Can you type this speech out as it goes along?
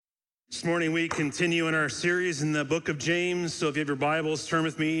This morning we continue in our series in the book of James. So if you have your Bibles, turn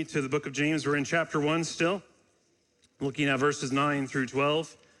with me to the book of James. We're in chapter 1 still, looking at verses 9 through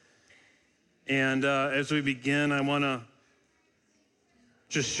 12. And as we begin, I want to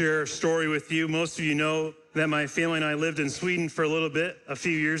just share a story with you. Most of you know that my family and I lived in Sweden for a little bit a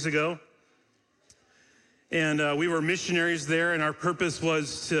few years ago. And we were missionaries there, and our purpose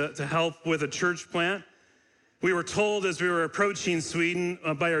was to help with a church plant. We were told as we were approaching Sweden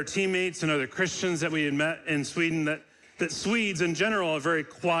by our teammates and other Christians that we had met in Sweden that Swedes in general are very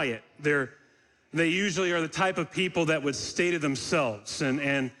quiet. They usually are the type of people that would stay to themselves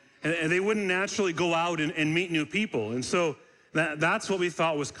and they wouldn't naturally go out and meet new people. And so that's what we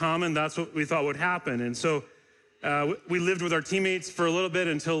thought was common. That's what we thought would happen. And so we lived with our teammates for a little bit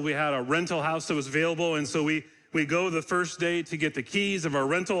until we had a rental house that was available. And so we go the first day to get the keys of our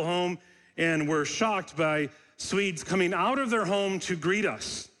rental home, and we're shocked by Swedes coming out of their home to greet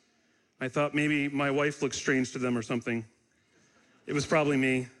us. I thought maybe my wife looked strange to them or something. It was probably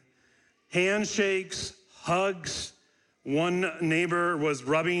me. Handshakes, hugs. One neighbor was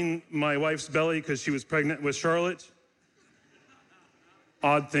rubbing my wife's belly because she was pregnant with Charlotte.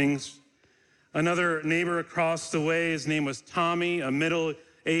 Odd things. Another neighbor across the way, his name was Tommy, a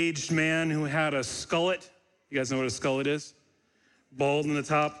middle-aged man who had a skullet. You guys know what a skullet is? Bald in the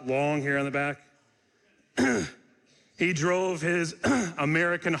top, long hair on the back. He drove his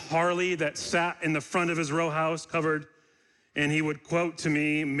American Harley that sat in the front of his row house covered, and he would quote to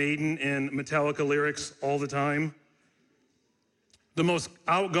me Maiden and Metallica lyrics all the time. The most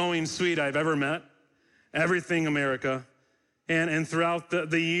outgoing Swede I've ever met, everything America. And throughout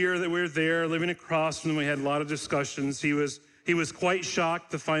the year that we were there, living across from him, we had a lot of discussions. He was quite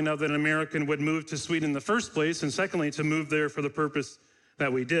shocked to find out that an American would move to Sweden in the first place, and secondly, to move there for the purpose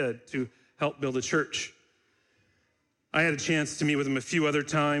that we did, to help build a church. I had a chance to meet with him a few other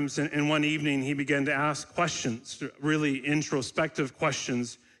times, and one evening he began to ask questions, really introspective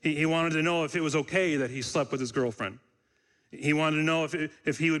questions. He wanted to know if it was okay that he slept with his girlfriend. He wanted to know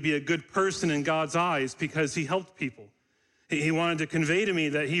if he would be a good person in God's eyes because he helped people. He wanted to convey to me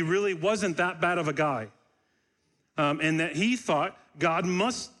that he really wasn't that bad of a guy, and that he thought God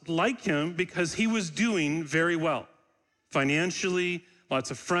must like him because he was doing very well, financially, lots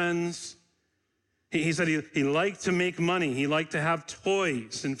of friends. He said he liked to make money. He liked to have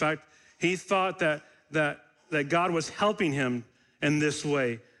toys. In fact, he thought that God was helping him in this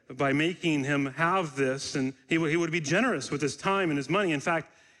way by making him have this, and he would be generous with his time and his money. In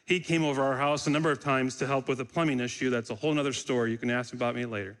fact, he came over our house a number of times to help with a plumbing issue. That's a whole other story. You can ask him about me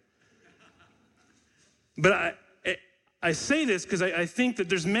later. But I say this because I think that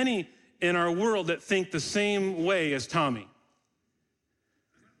there's many in our world that think the same way as Tommy.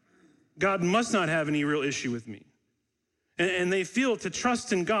 God must not have any real issue with me. And they feel to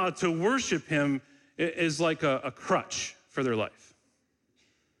trust in God, to worship him, is like a crutch for their life.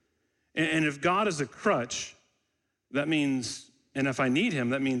 And if God is a crutch, that means, and if I need him,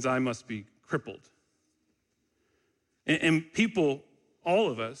 that means I must be crippled. And people, all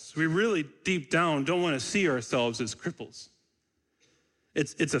of us, we really deep down don't want to see ourselves as cripples.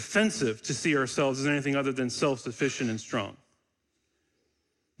 It's offensive to see ourselves as anything other than self-sufficient and strong.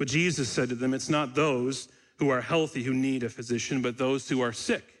 But Jesus said to them, it's not those who are healthy who need a physician, but those who are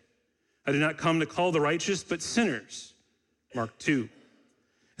sick. I did not come to call the righteous, but sinners. Mark 2.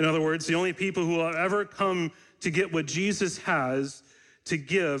 In other words, the only people who will ever come to get what Jesus has to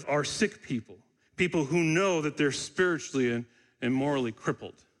give are sick people, people who know that they're spiritually and morally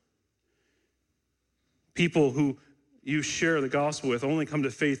crippled. People who you share the gospel with only come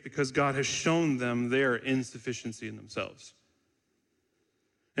to faith because God has shown them their insufficiency in themselves.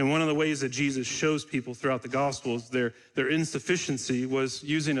 And one of the ways that Jesus shows people throughout the Gospels their insufficiency was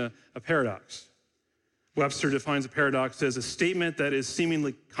using a paradox. Webster defines a paradox as a statement that is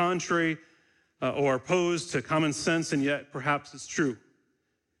seemingly contrary or opposed to common sense, and yet perhaps it's true.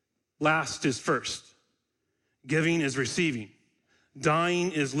 Last is first. Giving is receiving.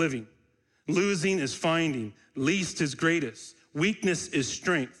 Dying is living. Losing is finding. Least is greatest. Weakness is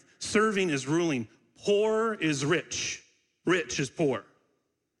strength. Serving is ruling. Poor is rich. Rich is poor.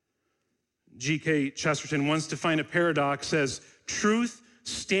 G.K. Chesterton once defined a paradox as truth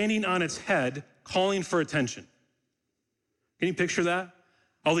standing on its head, calling for attention. Can you picture that?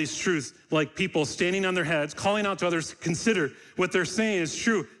 All these truths, like people standing on their heads, calling out to others to consider what they're saying is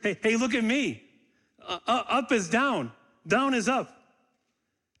true. Hey, look at me. Up is down. Down is up.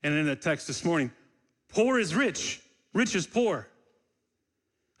 And in the text this morning, poor is rich. Rich is poor.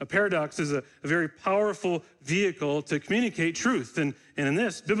 A paradox is a very powerful vehicle to communicate truth, and in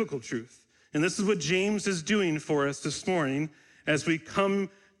this, biblical truth. And this is what James is doing for us this morning as we come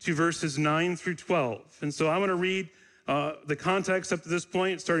to verses 9 through 12. And so I'm going to read the context up to this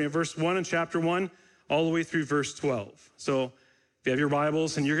point, starting at verse 1 in chapter 1, all the way through verse 12. So if you have your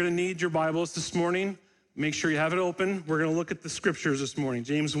Bibles, and you're going to need your Bibles this morning, make sure you have it open. We're going to look at the scriptures this morning,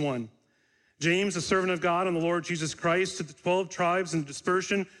 James 1. James, a servant of God and the Lord Jesus Christ, to the 12 tribes in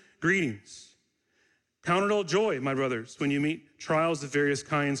dispersion, greetings. Count it all joy, my brothers, when you meet trials of various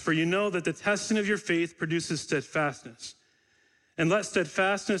kinds, for you know that the testing of your faith produces steadfastness. And let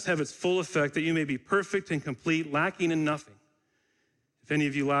steadfastness have its full effect, that you may be perfect and complete, lacking in nothing. If any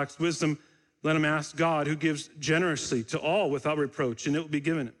of you lacks wisdom, let him ask God, who gives generously to all without reproach, and it will be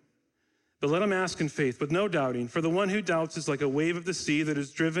given him. But let him ask in faith, with no doubting, for the one who doubts is like a wave of the sea that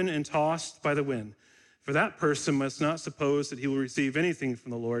is driven and tossed by the wind. For that person must not suppose that he will receive anything from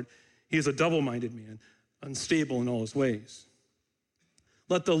the Lord. He is a double-minded man, unstable in all his ways.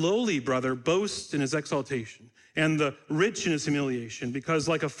 Let the lowly brother boast in his exaltation, and the rich in his humiliation, because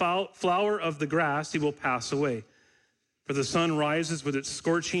like a flower of the grass, he will pass away. For the sun rises with its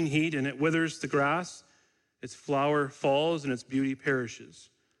scorching heat, and it withers the grass. Its flower falls, and its beauty perishes.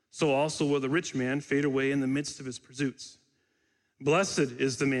 So also will the rich man fade away in the midst of his pursuits. Blessed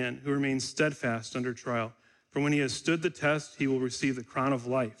is the man who remains steadfast under trial, for when he has stood the test, he will receive the crown of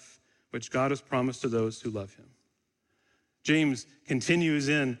life, which God has promised to those who love him. James continues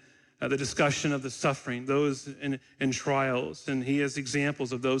in the discussion of the suffering, those in trials, and he has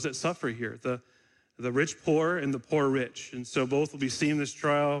examples of those that suffer here, the rich poor and the poor rich. And so both will be seeing this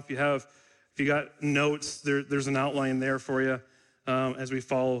trial. If you got notes, there's an outline there for you as we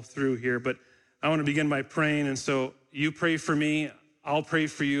follow through here. But I want to begin by praying, and so you pray for me, I'll pray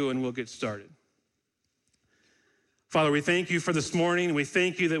for you, and we'll get started. Father, we thank you for this morning. We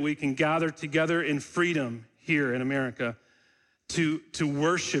thank you that we can gather together in freedom here in America to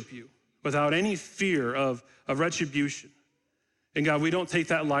worship you without any fear of retribution. And God, we don't take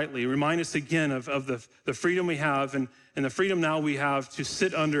that lightly. Remind us again of the freedom we have and the freedom now we have to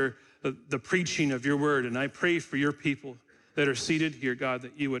sit under the preaching of your word. And I pray for your people that are seated here, God,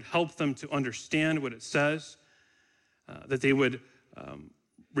 that you would help them to understand what it says, that they would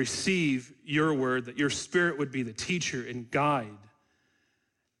receive your word, that your spirit would be the teacher and guide,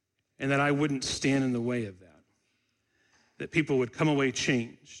 and that I wouldn't stand in the way of that people would come away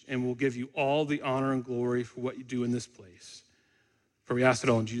changed, and we'll give you all the honor and glory for what you do in this place. For we ask it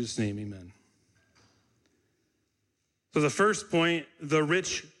all in Jesus' name, amen. So the first point, the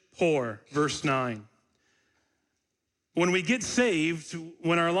rich poor, verse 9. When we get saved,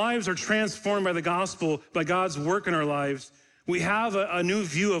 when our lives are transformed by the gospel, by God's work in our lives, we have a new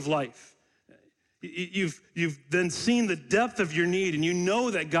view of life. You've then seen the depth of your need, and you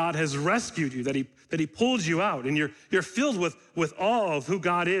know that God has rescued you, that he pulled you out, and you're filled with awe of who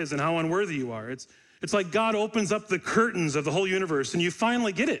God is and how unworthy you are. It's like God opens up the curtains of the whole universe, and you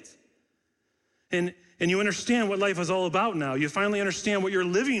finally get it. And you understand what life is all about now. You finally understand what you're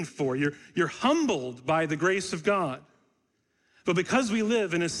living for. You're humbled by the grace of God. But because we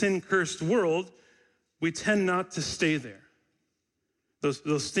live in a sin-cursed world, we tend not to stay there.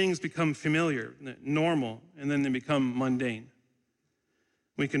 Those things become familiar, normal, and then they become mundane.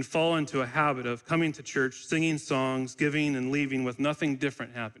 We can fall into a habit of coming to church, singing songs, giving, and leaving with nothing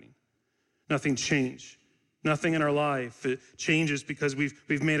different happening. Nothing changed. Nothing in our life it changes because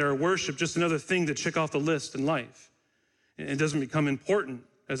we've made our worship just another thing to check off the list in life. It doesn't become important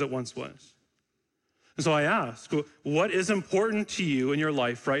as it once was. And so I ask, what is important to you in your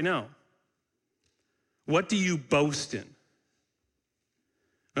life right now? What do you boast in?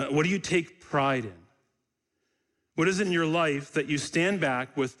 What do you take pride in? What is it in your life that you stand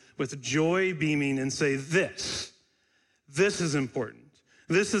back with joy beaming and say, this is important.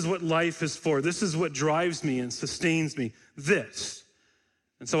 This is what life is for. This is what drives me and sustains me. This.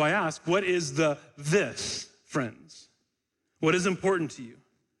 And so I ask, what is this, friends? What is important to you?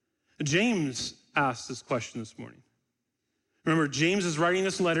 James asked this question this morning. Remember, James is writing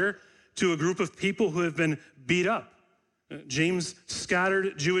this letter to a group of people who have been beat up. James'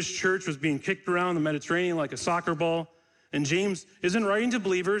 scattered Jewish church was being kicked around the Mediterranean like a soccer ball. And James isn't writing to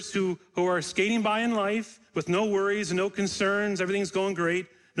believers who are skating by in life with no worries and no concerns. Everything's going great.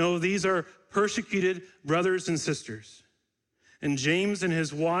 No, these are persecuted brothers and sisters. And James, in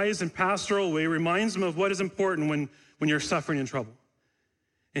his wise and pastoral way, reminds them of what is important when you're suffering in trouble.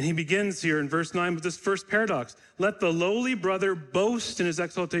 And he begins here in verse 9 with this first paradox. Let the lowly brother boast in his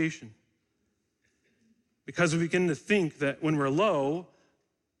exaltation. Because we begin to think that when we're low,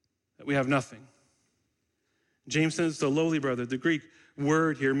 that we have nothing. James says the lowly brother. The Greek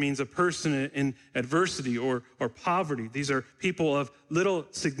word here means a person in adversity or poverty. These are people of little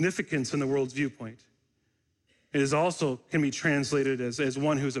significance in the world's viewpoint. It is also can be translated as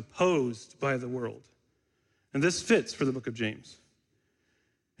one who's opposed by the world. And this fits for the book of James.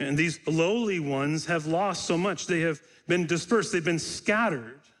 And these lowly ones have lost so much. They have been dispersed. They've been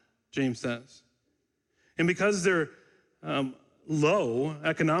scattered, James says. And because they're low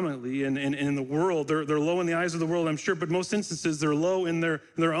economically and in the world, they're low in the eyes of the world, I'm sure, but most instances they're low in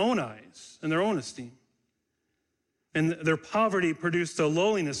their own eyes, in their own esteem. And their poverty produced a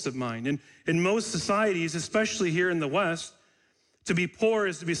lowliness of mind. And in most societies, especially here in the West, to be poor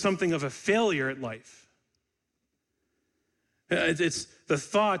is to be something of a failure at life. It's the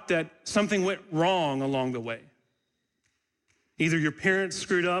thought that something went wrong along the way. Either your parents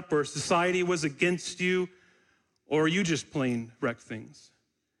screwed up, or society was against you, or you just plain wrecked things.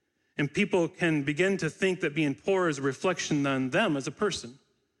 And people can begin to think that being poor is a reflection on them as a person.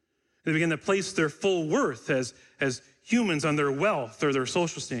 They begin to place their full worth as humans on their wealth or their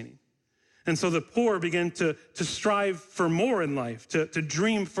social standing. And so the poor begin to strive for more in life, to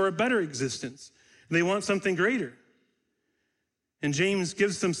dream for a better existence. They want something greater. And James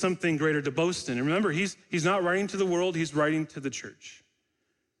gives them something greater to boast in. And remember, he's not writing to the world, he's writing to the church.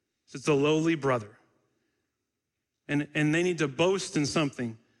 So it's a lowly brother. And they need to boast in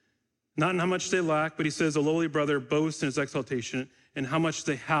something, not in how much they lack, but he says a lowly brother boasts in his exaltation and how much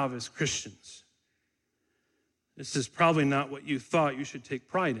they have as Christians. This is probably not what you thought you should take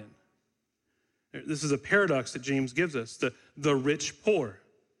pride in. This is a paradox that James gives us, the rich poor.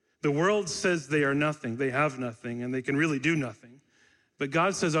 The world says they are nothing, they have nothing, and they can really do nothing. But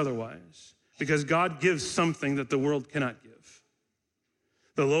God says otherwise, because God gives something that the world cannot give.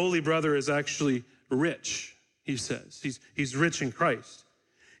 The lowly brother is actually rich, he says. He's rich in Christ.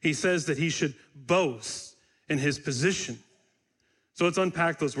 He says that he should boast in his position. So let's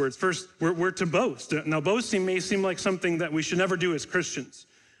unpack those words. First, we're to boast. Now, boasting may seem like something that we should never do as Christians.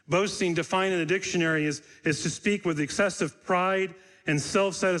 Boasting, defined in the dictionary, is to speak with excessive pride and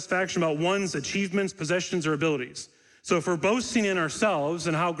self-satisfaction about one's achievements, possessions, or abilities. So if we're boasting in ourselves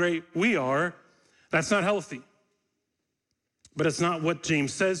and how great we are, that's not healthy. But it's not what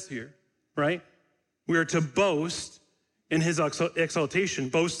James says here, right? We are to boast in his exaltation,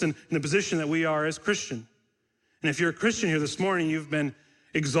 boast in the position that we are as Christian. And if you're a Christian here this morning, you've been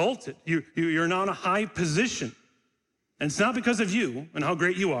exalted. You're now in a high position. And it's not because of you and how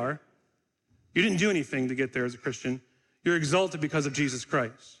great you are. You didn't do anything to get there as a Christian. You're exalted because of Jesus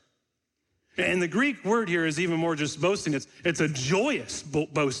Christ. And the Greek word here is even more just boasting. It's a joyous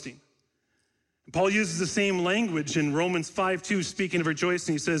boasting. Paul uses the same language in Romans 5:2, speaking of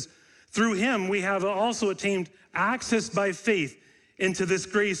rejoicing. He says, through him we have also attained access by faith into this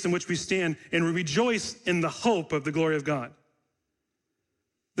grace in which we stand, and we rejoice in the hope of the glory of God.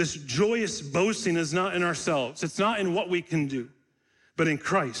 This joyous boasting is not in ourselves. It's not in what we can do, but in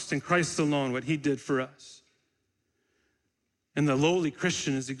Christ alone, what he did for us. And the lowly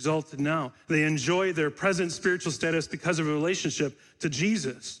Christian is exalted now. They enjoy their present spiritual status because of a relationship to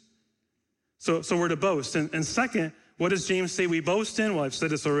Jesus. So we're to boast. And second, what does James say we boast in? Well, I've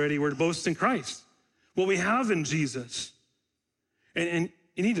said this already. We're to boast in Christ. What we have in Jesus. And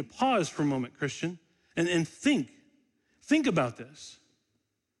you need to pause for a moment, Christian, and think. Think about this.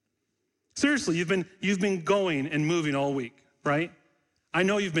 Seriously, you've been going and moving all week, right? I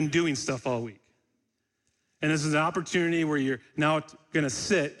know you've been doing stuff all week. And this is an opportunity where you're now gonna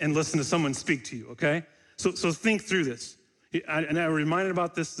sit and listen to someone speak to you, okay? So think through this. And I was reminded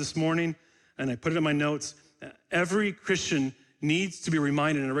about this morning, and I put it in my notes. Every Christian needs to be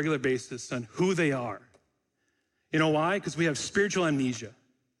reminded on a regular basis on who they are. You know why? Because we have spiritual amnesia.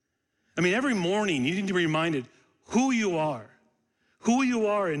 I mean, every morning you need to be reminded who you are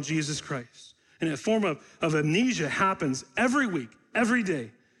in Jesus Christ. And a form of amnesia happens every week, every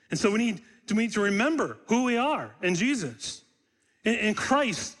day. And so we need to remember who we are in Jesus. In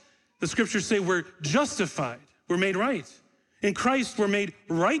Christ, the scriptures say we're justified, we're made right. In Christ, we're made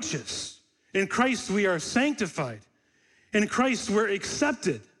righteous. In Christ, we are sanctified. In Christ, we're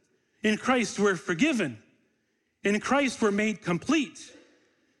accepted. In Christ, we're forgiven. In Christ, we're made complete.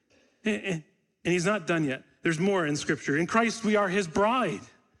 And he's not done yet. There's more in Scripture. In Christ, we are his bride.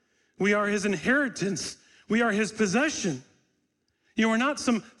 We are his inheritance. We are his possession. You are not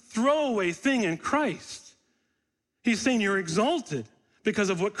some throwaway thing in Christ. He's saying you're exalted because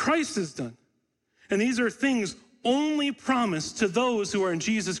of what Christ has done. And these are things only promised to those who are in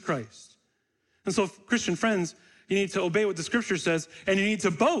Jesus Christ. And so, Christian friends, you need to obey what the Scripture says, and you need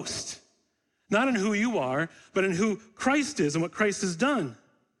to boast, not in who you are, but in who Christ is and what Christ has done.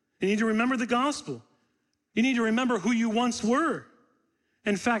 You need to remember the gospel. You need to remember who you once were.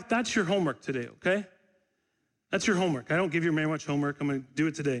 In fact, that's your homework today, okay? That's your homework. I don't give you very much homework. I'm going to do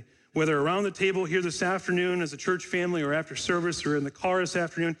it today. whether around the table here this afternoon as a church family or after service or in the car this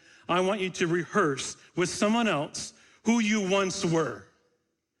afternoon, I want you to rehearse with someone else who you once were.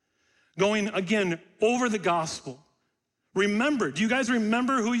 Going again over the gospel. Remember, do you guys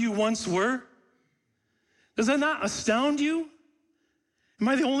remember who you once were? Does that not astound you? Am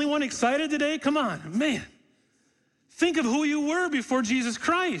I the only one excited today? Come on, man. Think of who you were before Jesus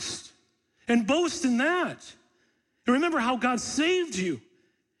Christ and boast in that. And remember how God saved you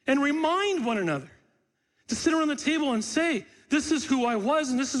and remind one another to sit around the table and say, this is who I was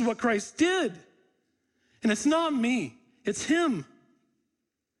and this is what Christ did. And it's not me, it's him.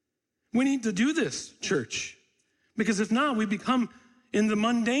 We need to do this, church, because if not, we become in the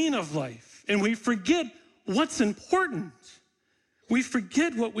mundane of life and we forget what's important. We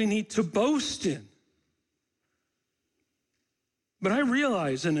forget what we need to boast in. But I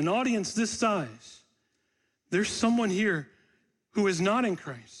realize in an audience this size, there's someone here who is not in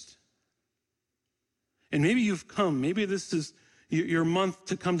Christ. And maybe you've come, maybe this is your month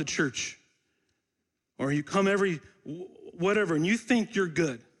to come to church, or you come every whatever, and you think you're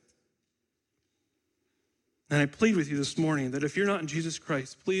good. And I plead with you this morning that if you're not in Jesus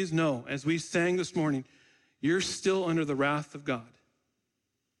Christ, please know, as we sang this morning, you're still under the wrath of God.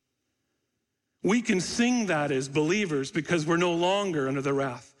 We can sing that as believers because we're no longer under the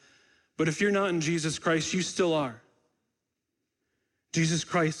wrath. But if you're not in Jesus Christ, you still are. Jesus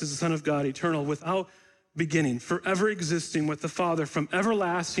Christ is the Son of God, eternal, without beginning, forever existing with the Father from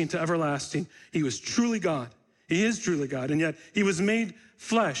everlasting to everlasting. He was truly God. He is truly God. And yet he was made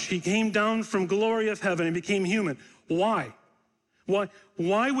flesh. He came down from glory of heaven and became human. Why?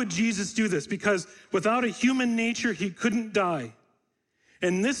 Why would Jesus do this? Because without a human nature, he couldn't die.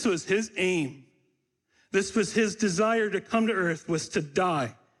 And this was his aim. This was his desire to come to earth, was to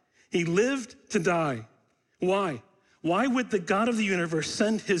die. He lived to die. Why? Why would the God of the universe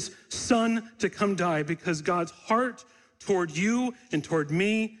send his son to come die? Because God's heart toward you and toward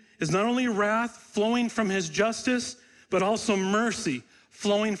me is not only wrath flowing from his justice, but also mercy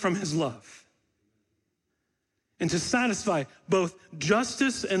flowing from his love. And to satisfy both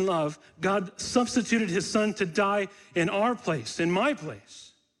justice and love, God substituted his son to die in our place, in my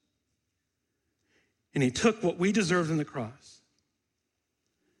place. And he took what we deserved on the cross.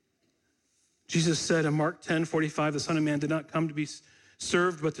 Jesus said in Mark 10:45, the Son of Man did not come to be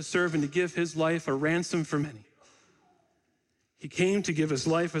served, but to serve and to give his life a ransom for many. He came to give his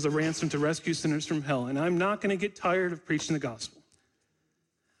life as a ransom to rescue sinners from hell. And I'm not going to get tired of preaching the gospel.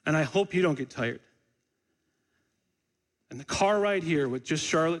 And I hope you don't get tired. And the car ride here with just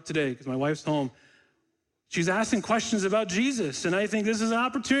Charlotte today, because my wife's home, she's asking questions about Jesus. And I think this is an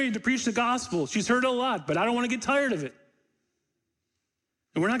opportunity to preach the gospel. She's heard it a lot, but I don't want to get tired of it.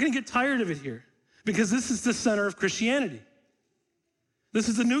 And we're not going to get tired of it here, because this is the center of Christianity. This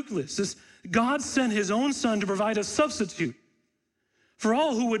is the nucleus. God sent his own son to provide a substitute for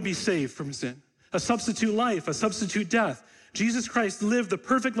all who would be saved from sin. A substitute life, a substitute death. Jesus Christ lived the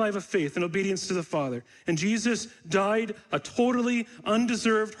perfect life of faith and obedience to the Father. And Jesus died a totally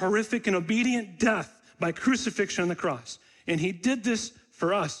undeserved, horrific, and obedient death by crucifixion on the cross. And he did this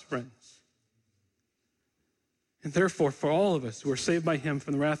for us, friends. And therefore, for all of us who are saved by him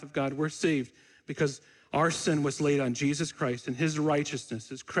from the wrath of God, we're saved because our sin was laid on Jesus Christ and his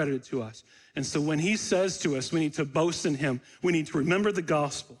righteousness is credited to us. And so when he says to us, we need to boast in him. We need to remember the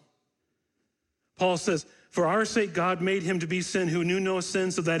gospel. Paul says, for our sake, God made him to be sin who knew no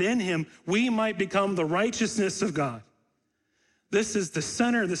sin, so that in him we might become the righteousness of God. This is the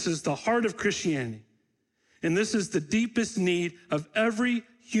center, this is the heart of Christianity. And this is the deepest need of every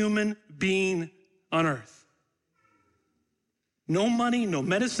human being on earth. No money, no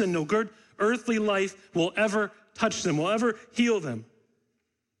medicine, no good earthly life will ever touch them, will ever heal them.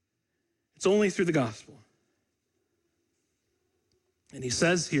 It's only through the gospel. And he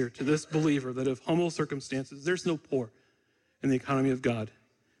says here to this believer that of humble circumstances, there's no poor in the economy of God.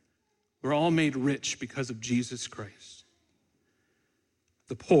 We're all made rich because of Jesus Christ.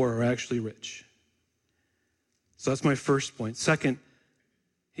 The poor are actually rich. So that's my first point. Second,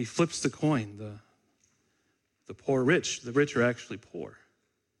 he flips the coin. The poor rich, the rich are actually poor.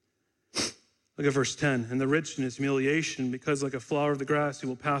 Look at verse 10. And the rich in his humiliation, because like a flower of the grass, he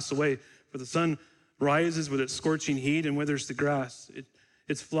will pass away. For the sun rises with its scorching heat and withers the grass.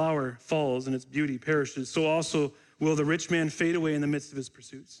 Its flower falls and its beauty perishes. So also will the rich man fade away in the midst of his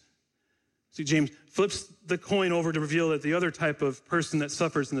pursuits. See, James flips the coin over to reveal that the other type of person that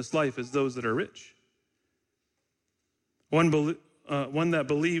suffers in this life is those that are rich. One that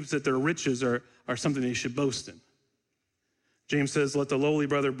believes that their riches are something they should boast in. James says, let the lowly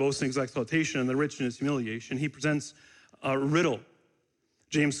brother boast in his exaltation and the rich in his humiliation. He presents a riddle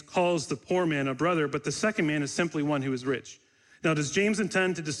James calls the poor man a brother, but the second man is simply one who is rich. Now, does James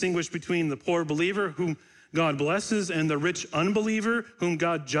intend to distinguish between the poor believer whom God blesses and the rich unbeliever whom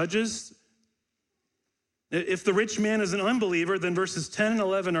God judges? If the rich man is an unbeliever, then verses 10 and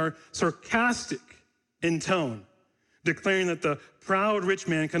 11 are sarcastic in tone, declaring that the proud rich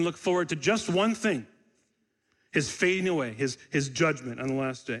man can look forward to just one thing, his fading away, his judgment on the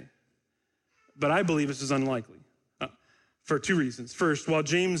last day. But I believe this is unlikely for two reasons. First, while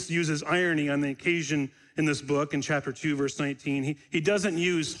James uses irony on the occasion in this book in chapter 2, verse 19, he doesn't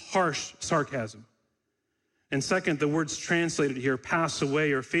use harsh sarcasm. And second, the words translated here, pass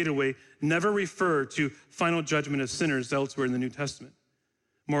away or fade away, never refer to final judgment of sinners elsewhere in the New Testament.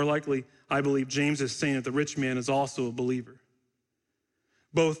 More likely, I believe James is saying that the rich man is also a believer.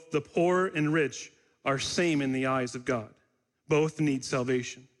 Both the poor and rich are same in the eyes of God. Both need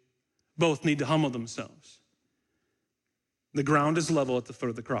salvation. Both need to humble themselves. The ground is level at the foot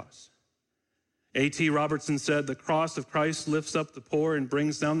of the cross. A.T. Robertson said, the cross of Christ lifts up the poor and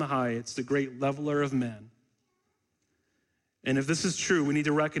brings down the high. It's the great leveler of men. And if this is true, we need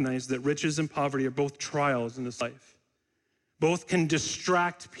to recognize that riches and poverty are both trials in this life. Both can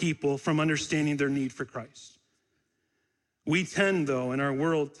distract people from understanding their need for Christ. We tend, though, in our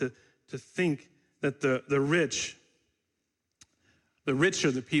world to think that the rich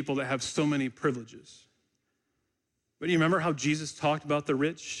are the people that have so many privileges. But do you remember how Jesus talked about the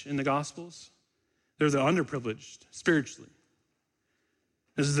rich in the Gospels? They're the underprivileged spiritually.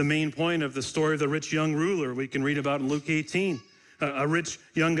 This is the main point of the story of the rich young ruler we can read about in Luke 18. A rich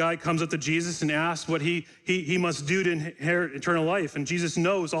young guy comes up to Jesus and asks what he must do to inherit eternal life. And Jesus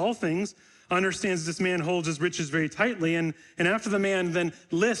knows all things, understands this man holds his riches very tightly. And after the man then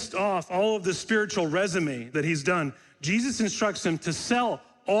lists off all of the spiritual resume that he's done, Jesus instructs him to sell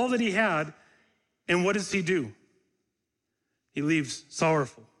all that he had. And what does he do? He leaves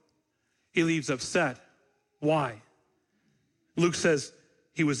sorrowful. He leaves upset. Why? Luke says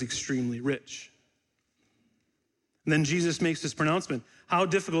he was extremely rich. And then Jesus makes this pronouncement, how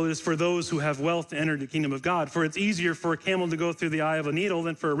difficult it is for those who have wealth to enter the kingdom of God. For it's easier for a camel to go through the eye of a needle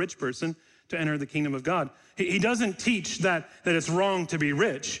than for a rich person to enter the kingdom of God. He doesn't teach that it's wrong to be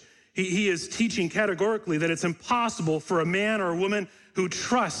rich. He is teaching categorically that it's impossible for a man or a woman who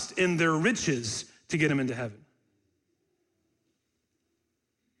trusts in their riches to get them into heaven.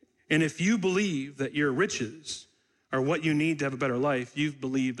 And if you believe that your riches are what you need to have a better life, you've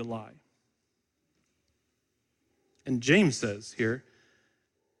believed a lie. And James says here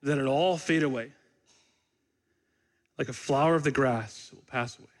that it'll all fade away. Like a flower of the grass, it will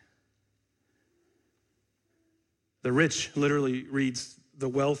pass away. The rich literally reads the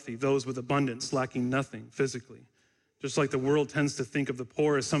wealthy, those with abundance, lacking nothing physically. Just like the world tends to think of the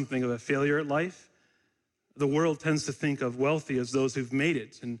poor as something of a failure at life, the world tends to think of wealthy as those who've made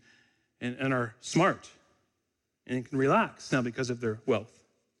it and are smart and can relax now because of their wealth.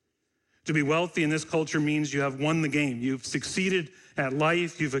 To be wealthy in this culture means you have won the game. You've succeeded at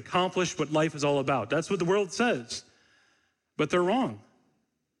life. You've accomplished what life is all about. That's what the world says. But they're wrong.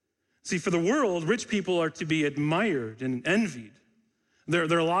 See, for the world, rich people are to be admired and envied.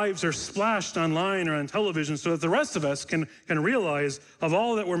 Their lives are splashed online or on television so that the rest of us can realize of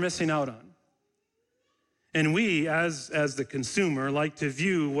all that we're missing out on. And we, as the consumer, like to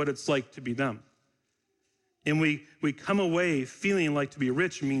view what it's like to be them. And we come away feeling like to be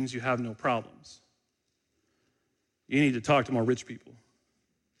rich means you have no problems. You need to talk to more rich people.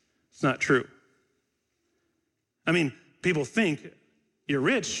 It's not true. I mean, people think you're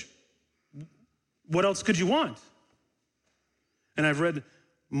rich. What else could you want? And I've read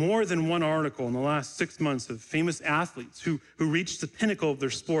more than one article in the last 6 months of famous athletes who reached the pinnacle of their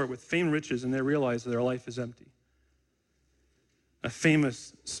sport with fame and riches, and they realize that their life is empty. A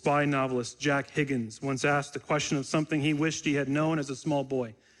famous spy novelist, Jack Higgins, once asked a question of something he wished he had known as a small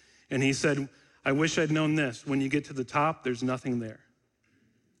boy. And he said, I wish I'd known this. When you get to the top, there's nothing there.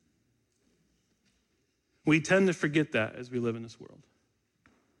 We tend to forget that as we live in this world.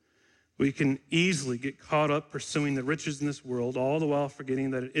 We can easily get caught up pursuing the riches in this world, all the while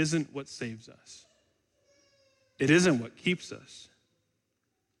forgetting that it isn't what saves us. It isn't what keeps us.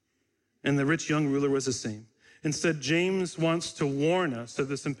 And the rich young ruler was the same. Instead, James wants to warn us of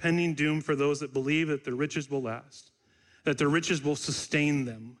this impending doom for those that believe that their riches will last, that their riches will sustain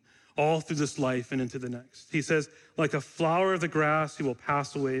them all through this life and into the next. He says, like a flower of the grass, he will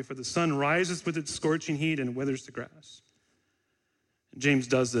pass away, for the sun rises with its scorching heat and withers the grass. And James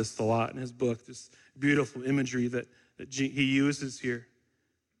does this a lot in his book, this beautiful imagery that he uses here.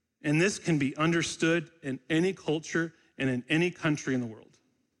 And this can be understood in any culture and in any country in the world.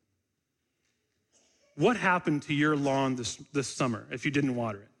 What happened to your lawn this summer if you didn't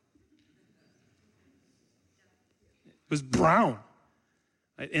water it? It was brown.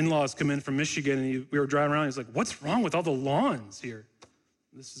 My in-laws come in from Michigan, and we were driving around. He's like, what's wrong with all the lawns here?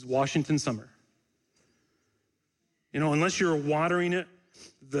 This is Washington summer. You know, unless you were watering it,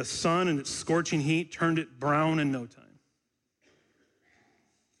 the sun and its scorching heat turned it brown in no time.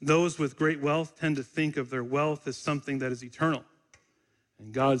 Those with great wealth tend to think of their wealth as something that is eternal.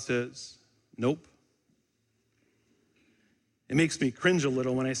 And God says, nope. It makes me cringe a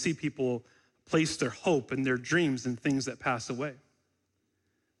little when I see people place their hope and their dreams in things that pass away.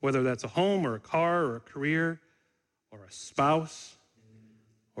 Whether that's a home or a car or a career or a spouse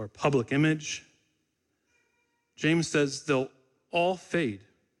or a public image. James says they'll all fade.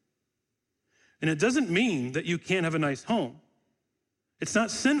 And it doesn't mean that you can't have a nice home. It's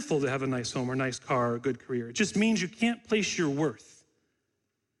not sinful to have a nice home or a nice car or a good career. It just means you can't place your worth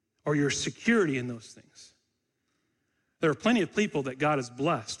or your security in those things. There are plenty of people that God has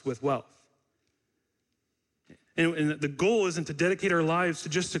blessed with wealth. And the goal isn't to dedicate our lives to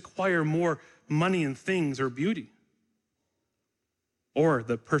just acquire more money and things or beauty or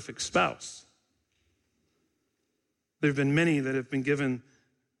the perfect spouse. There have been many that have been given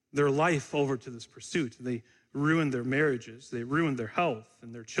their life over to this pursuit. They ruined their marriages. They ruined their health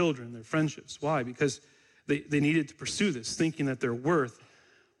and their children, their friendships. Why? Because they needed to pursue this, thinking that their worth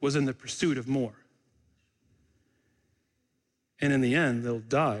was in the pursuit of more. And in the end, they'll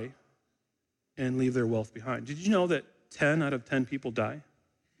die and leave their wealth behind. Did you know that 10 out of 10 people die?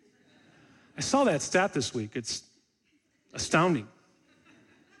 I saw that stat this week. It's astounding.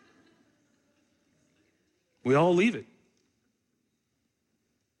 We all leave it.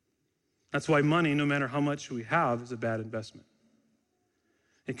 That's why money, no matter how much we have, is a bad investment.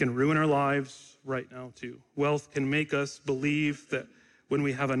 It can ruin our lives right now, too. Wealth can make us believe that when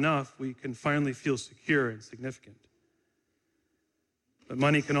we have enough, we can finally feel secure and significant. But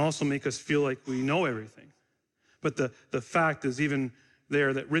money can also make us feel like we know everything. But the fact is even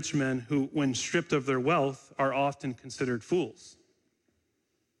there that rich men who, when stripped of their wealth, are often considered fools.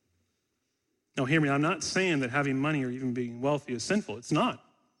 Now, hear me, I'm not saying that having money or even being wealthy is sinful. It's not.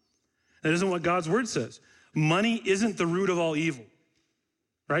 That isn't what God's word says. Money isn't the root of all evil,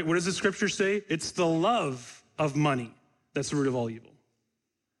 right? What does the scripture say? It's the love of money that's the root of all evil.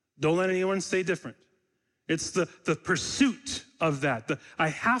 Don't let anyone say different. It's the pursuit of that. I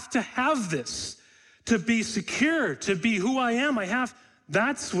have to have this to be secure, to be who I am.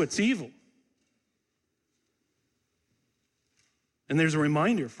 That's what's evil. And there's a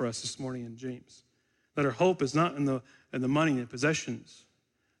reminder for us this morning in James that our hope is not in the money and possessions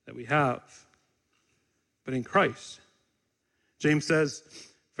that we have, but in Christ. James says,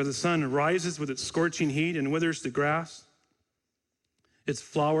 for the sun rises with its scorching heat and withers the grass. Its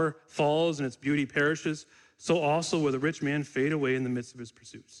flower falls and its beauty perishes. So also will the rich man fade away in the midst of his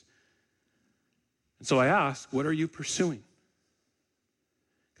pursuits. And so I ask, what are you pursuing?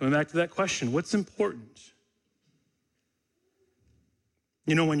 Coming back to that question, what's important?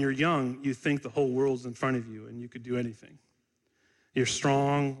 You know, when you're young, you think the whole world's in front of you and you could do anything. You're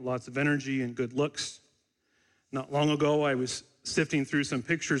strong, lots of energy and good looks. Not long ago, I was sifting through some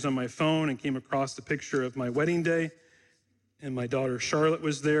pictures on my phone and came across the picture of my wedding day. And my daughter Charlotte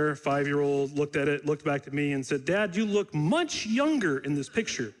was there, 5-year-old, looked at it, looked back at me and said, Dad, you look much younger in this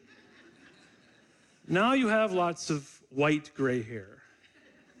picture. Now you have lots of white gray hair.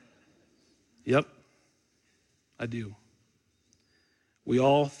 Yep, I do. We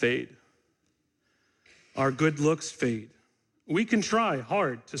all fade. Our good looks fade. We can try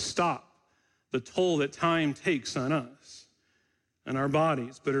hard to stop the toll that time takes on us and our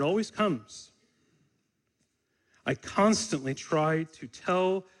bodies, but it always comes. I constantly try to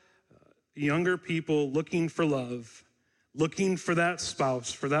tell younger people looking for love, looking for that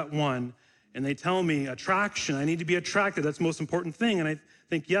spouse, for that one, and they tell me attraction, I need to be attracted, that's the most important thing. And I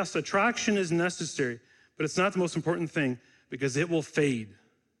think, yes, attraction is necessary, but it's not the most important thing because it will fade.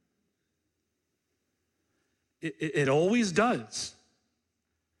 It always does.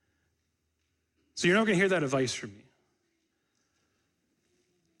 So you're not going to hear that advice from me.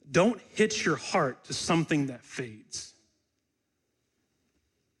 Don't hitch your heart to something that fades.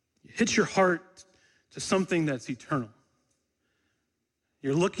 Hitch your heart to something that's eternal.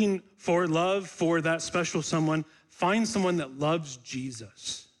 You're looking for love for that special someone. Find someone that loves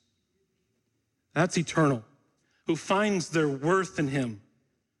Jesus. That's eternal. Who finds their worth in him.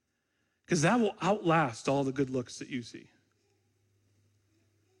 Because that will outlast all the good looks that you see.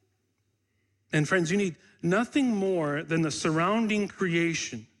 And friends, you need nothing more than the surrounding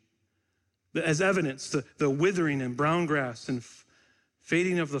creation as evidence, the withering and brown grass and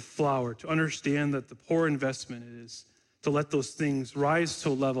fading of the flower, to understand that the poor investment it is to let those things rise to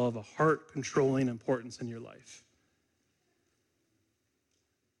a level of a heart-controlling importance in your life.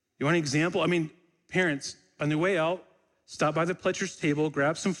 You want an example? I mean, parents, on the way out, stop by the Pletcher's table,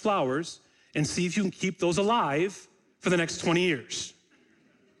 grab some flowers, and see if you can keep those alive for the next 20 years.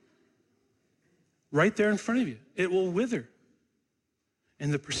 Right there in front of you. It will wither.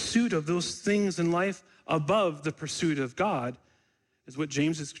 And the pursuit of those things in life above the pursuit of God is what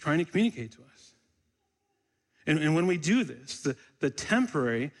James is trying to communicate to us. And when we do this, the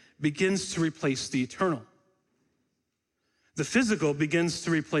temporary begins to replace the eternal. The physical begins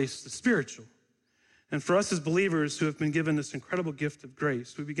to replace the spiritual. And for us as believers who have been given this incredible gift of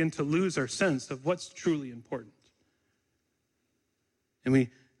grace, we begin to lose our sense of what's truly important. And we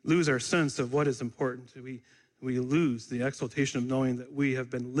lose our sense of what is important. We lose the exaltation of knowing that we have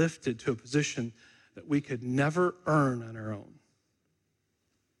been lifted to a position that we could never earn on our own.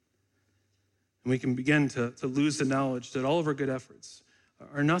 And we can begin to lose the knowledge that all of our good efforts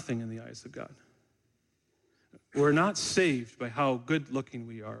are nothing in the eyes of God. We're not saved by how good looking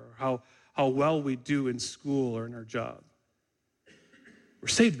we are or how well we do in school or in our job. We're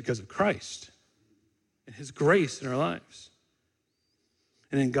saved because of Christ and his grace in our lives.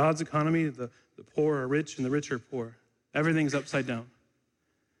 And in God's economy, the poor are rich and the rich are poor. Everything's upside down.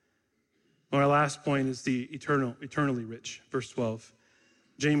 Well, our last point is the eternally rich, verse 12.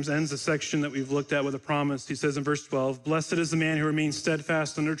 James ends the section that we've looked at with a promise. He says in verse 12, "Blessed is the man who remains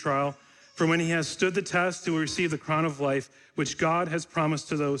steadfast under trial, for when he has stood the test, he will receive the crown of life, which God has promised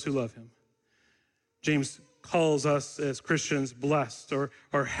to those who love him." James calls us as Christians blessed or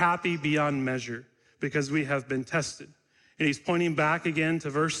happy beyond measure because we have been tested. And he's pointing back again to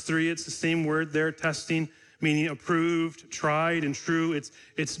verse 3. It's the same word there, testing, meaning approved, tried, and true.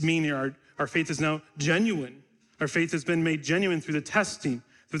 It's meaning our faith is now genuine. Our faith has been made genuine through the testing,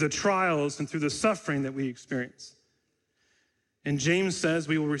 through the trials, and through the suffering that we experience. And James says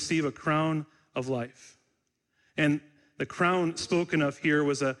we will receive a crown of life. And the crown spoken of here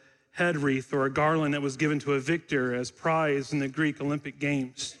was a head wreath or a garland that was given to a victor as prize in the Greek Olympic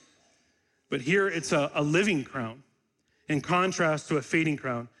Games. But here it's a living crown in contrast to a fading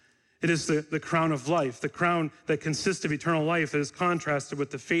crown. It is the crown of life, the crown that consists of eternal life that is contrasted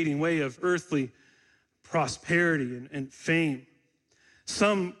with the fading way of earthly prosperity and fame.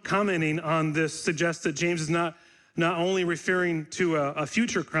 Some commenting on this suggest that James is not only referring to a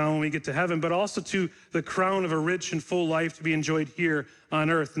future crown when we get to heaven, but also to the crown of a rich and full life to be enjoyed here on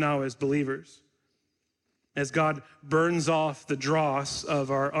earth now as believers. As God burns off the dross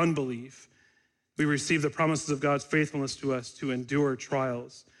of our unbelief, we receive the promises of God's faithfulness to us to endure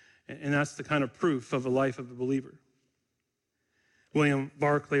trials. And that's the kind of proof of a life of a believer. William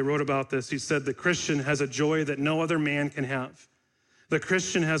Barclay wrote about this. He said, "The Christian has a joy that no other man can have. The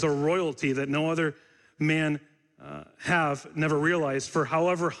Christian has a royalty that no other man never realized. For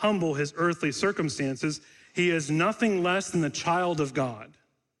however humble his earthly circumstances, he is nothing less than the child of God.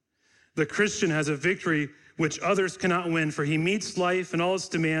 The Christian has a victory which others cannot win, for he meets life and all its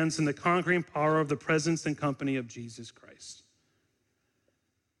demands in the conquering power of the presence and company of Jesus Christ."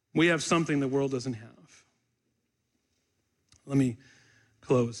 We have something the world doesn't have. Let me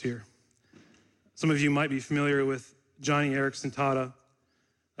close here. Some of you might be familiar with Joni Eareckson Tada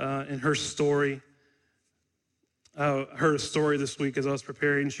and her story. I heard a story this week as I was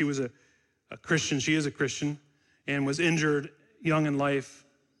preparing. She was a Christian. She is a Christian and was injured young in life,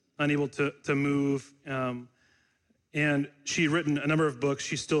 unable to move. And she'd written a number of books.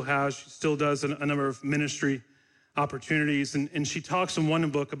 She still has. She still does a number of ministry opportunities. And she talks in one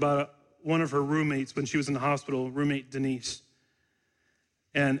book about one of her roommates when she was in the hospital, roommate Denise.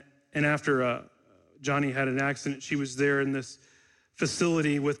 And after Joni had an accident, she was there in this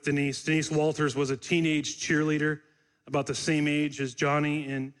facility with Denise. Denise Walters was a teenage cheerleader, about the same age as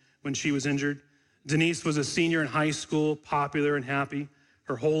Joni when she was injured. Denise was a senior in high school, popular and happy.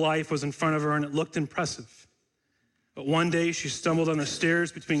 Her whole life was in front of her, and it looked impressive. But one day, she stumbled on the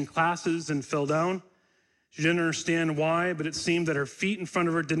stairs between classes and fell down. She didn't understand why, but it seemed that her feet in front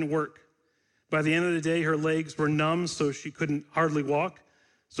of her didn't work. By the end of the day, her legs were numb, so she couldn't hardly walk.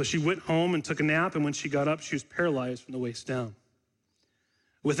 So she went home and took a nap, and when she got up, she was paralyzed from the waist down.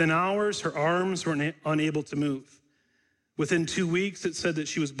 Within hours, her arms were unable to move. Within 2 weeks, it said that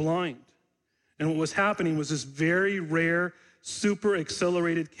she was blind. And what was happening was this very rare, super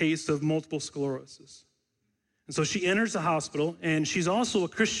accelerated case of multiple sclerosis. And so she enters the hospital, and she's also a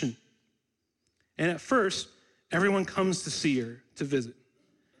Christian. And at first, everyone comes to see her, to visit.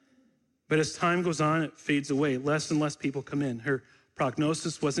 But as time goes on, it fades away. Less and less people come in. Her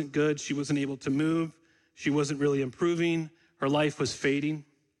prognosis wasn't good. She wasn't able to move. She wasn't really improving. Her life was fading.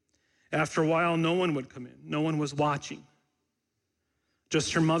 After a while, no one would come in. No one was watching.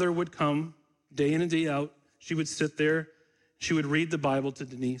 Just her mother would come day in and day out. She would sit there. She would read the Bible to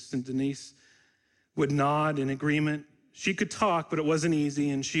Denise, and Denise would nod in agreement. She could talk, but it wasn't easy,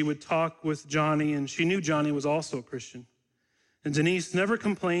 and she would talk with Johnny, and she knew Johnny was also a Christian. And Denise never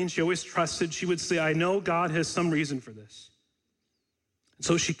complained. She always trusted. She would say, I know God has some reason for this. And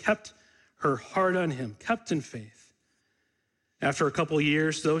so she kept her heart on him, kept in faith. After a couple of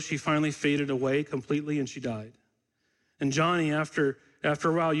years, though, she finally faded away completely, and she died. And Johnny, after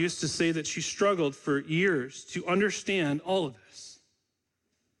a while, used to say that she struggled for years to understand all of this.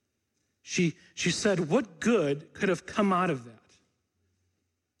 She said, what good could have come out of that?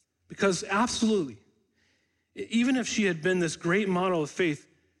 Because absolutely, even if she had been this great model of faith,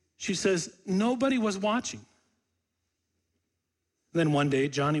 she says, nobody was watching. Then one day,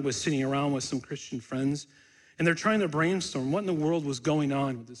 Johnny was sitting around with some Christian friends, and they're trying to brainstorm what in the world was going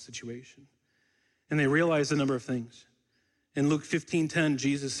on with this situation. And they realized a number of things. In Luke 15:10,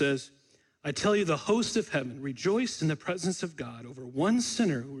 Jesus says, I tell you, the hosts of heaven rejoice in the presence of God over one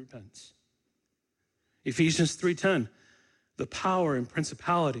sinner who repents. Ephesians 3:10, the power and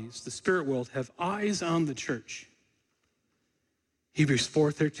principalities, the spirit world, have eyes on the church. Hebrews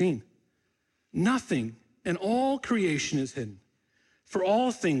 4:13, nothing in all creation is hidden, for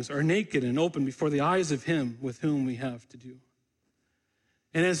all things are naked and open before the eyes of him with whom we have to do.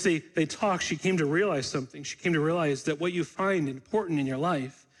 And as they talked, she came to realize something. She came to realize that what you find important in your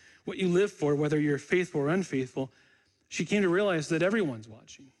life, what you live for, whether you're faithful or unfaithful, she came to realize that everyone's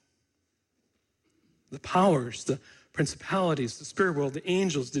watching. The powers, the principalities, the spirit world, the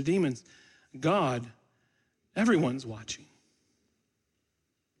angels, the demons, God, everyone's watching.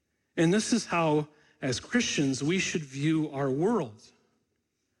 And this is how, as Christians, we should view our world.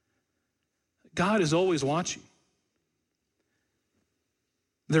 God is always watching.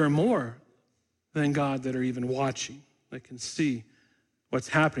 There are more than God that are even watching, that can see what's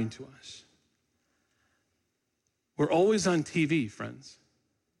happening to us. We're always on TV, friends.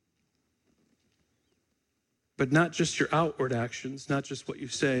 But not just your outward actions, not just what you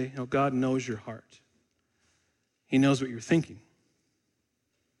say. God knows your heart. He knows what you're thinking.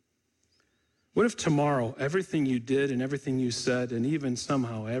 What if tomorrow everything you did and everything you said and even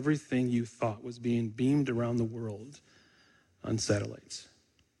somehow everything you thought was being beamed around the world on satellites?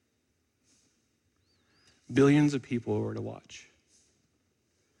 Billions of people were to watch.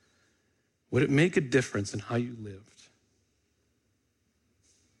 Would it make a difference in how you lived?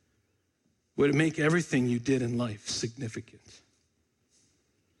 Would it make everything you did in life significant?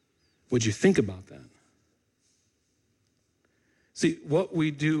 Would you think about that? See, what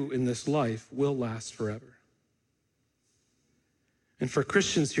we do in this life will last forever. And for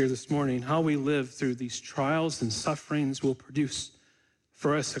Christians here this morning, how we live through these trials and sufferings will produce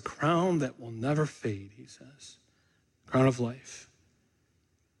for us a crown that will never fade, he says. Crown of life.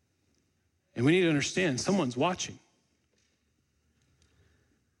 And we need to understand someone's watching.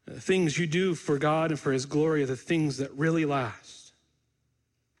 The things you do for God and for his glory are the things that really last.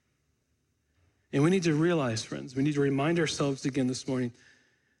 And we need to realize, friends, we need to remind ourselves again this morning,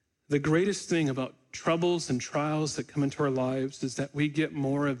 the greatest thing about troubles and trials that come into our lives is that we get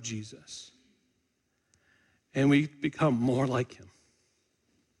more of Jesus. And we become more like him.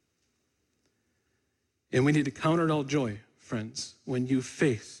 And we need to count it all joy, friends, when you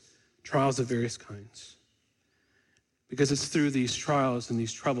face trials of various kinds. Because it's through these trials and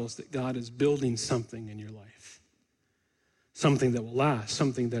these troubles that God is building something in your life. Something that will last,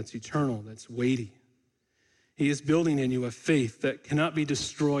 something that's eternal, that's weighty. He is building in you a faith that cannot be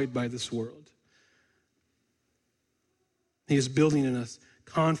destroyed by this world. He is building in us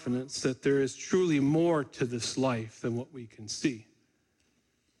confidence that there is truly more to this life than what we can see.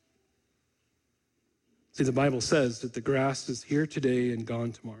 See, the Bible says that the grass is here today and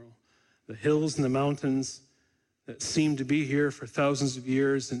gone tomorrow. The hills and the mountains that seem to be here for thousands of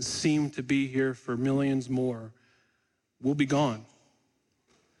years and seem to be here for millions more will be gone.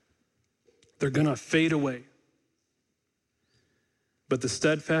 They're going to fade away. But the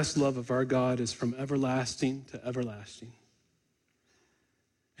steadfast love of our God is from everlasting to everlasting.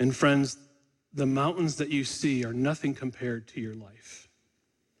 And friends, the mountains that you see are nothing compared to your life.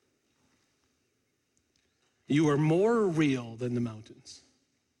 You are more real than the mountains.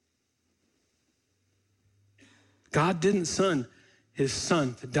 God didn't send his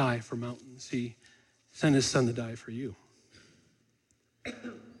son to die for mountains. He sent his son to die for you.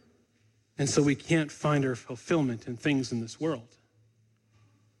 And so we can't find our fulfillment in things in this world.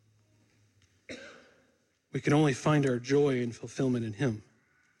 We can only find our joy and fulfillment in him.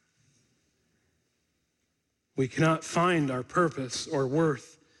 We cannot find our purpose or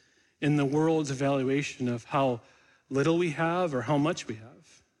worth in the world's evaluation of how little we have or how much we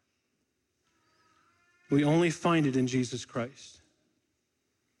have. We only find it in Jesus Christ.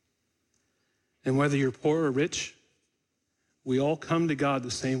 And whether you're poor or rich, we all come to God the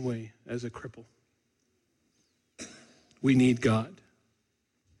same way as a cripple. We need God.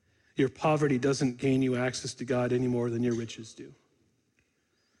 Your poverty doesn't gain you access to God any more than your riches do.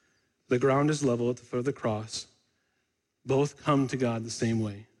 The ground is level at the foot of the cross. Both come to God the same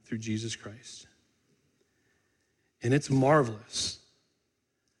way through Jesus Christ. And it's marvelous,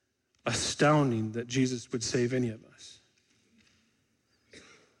 astounding that Jesus would save any of us.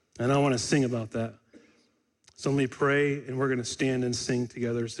 And I want to sing about that. So let me pray, and we're going to stand and sing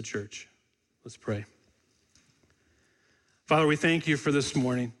together as the church. Let's pray. Father, we thank you for this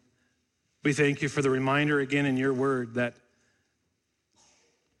morning. We thank you for the reminder again in your word that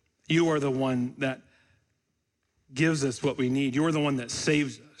you are the one that gives us what we need. You are the one that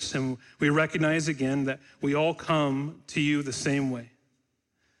saves us. And we recognize again that we all come to you the same way.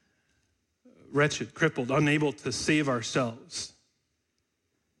 Wretched, crippled, unable to save ourselves.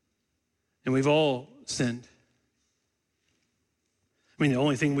 And we've all sinned. I mean, the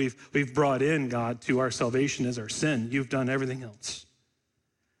only thing we've brought in, God, to our salvation is our sin. You've done everything else.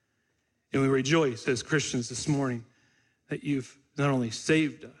 And we rejoice as Christians this morning that you've not only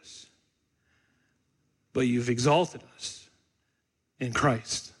saved us, but you've exalted us in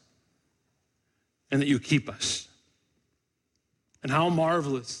Christ, and that you keep us. And how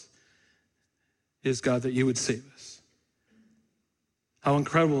marvelous is, God, that you would save us. How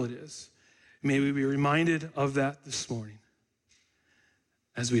incredible it is. May we be reminded of that this morning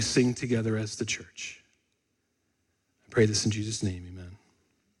as we sing together as the church. I pray this in Jesus' name, amen.